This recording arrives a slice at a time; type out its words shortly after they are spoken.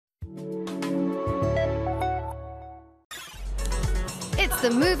It's the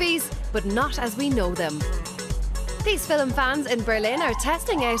movies, but not as we know them. These film fans in Berlin are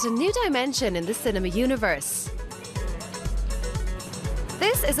testing out a new dimension in the cinema universe.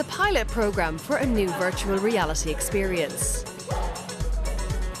 This is a pilot program for a new virtual reality experience.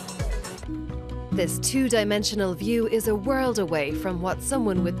 This two-dimensional view is a world away from what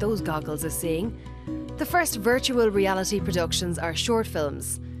someone with those goggles is seeing. The first virtual reality productions are short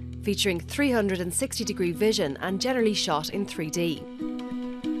films, featuring 360-degree vision and generally shot in 3D.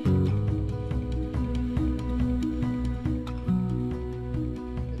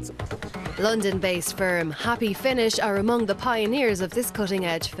 London-based firm Happy Finish are among the pioneers of this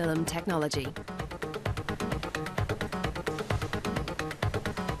cutting-edge film technology.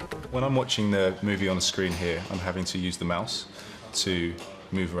 When I'm watching the movie on the screen here, I'm having to use the mouse to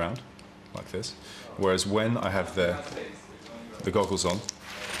move around like this. Whereas when I have the goggles on,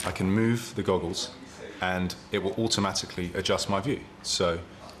 I can move the goggles and it will automatically adjust my view. So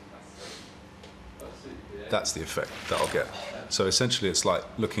that's the effect that I'll get. So essentially it's like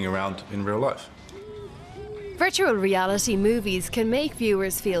looking around in real life. Virtual reality movies can make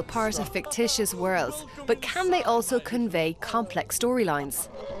viewers feel part of fictitious worlds, but can they also convey complex storylines?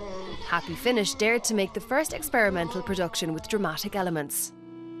 Happy Finish dared to make the first experimental production with dramatic elements.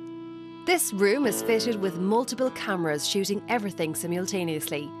 This room is fitted with multiple cameras shooting everything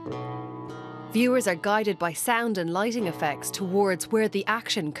simultaneously. Viewers are guided by sound and lighting effects towards where the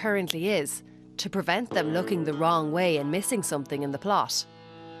action currently is, to prevent them looking the wrong way and missing something in the plot.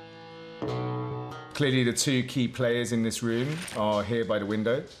 Clearly the two key players in this room are here by the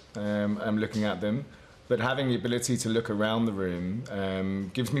window. I'm looking at them. But having the ability to look around the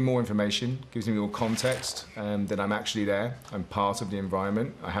room gives me more information, gives me more context that I'm actually there. I'm part of the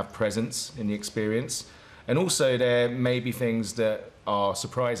environment. I have presence in the experience. And also there may be things that are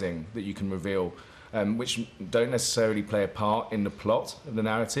surprising that you can reveal, which don't necessarily play a part in the plot of the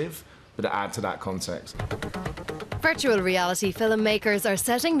narrative, but add to that context. Virtual reality filmmakers are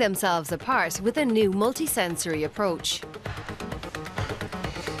setting themselves apart with a new multisensory approach.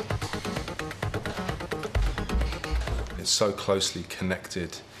 It's so closely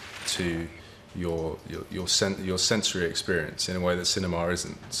connected to your sensory experience in a way that cinema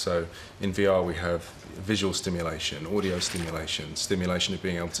isn't. So in VR we have visual stimulation, audio stimulation, stimulation of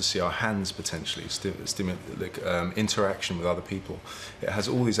being able to see our hands potentially, interaction with other people. It has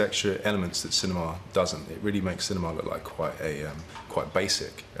all these extra elements that cinema doesn't. It really makes cinema look like quite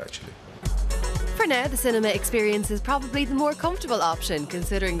basic, actually. For now, the cinema experience is probably the more comfortable option,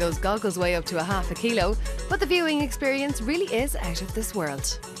 considering those goggles weigh up to ½ kilo, but the viewing experience really is out of this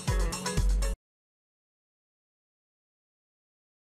world.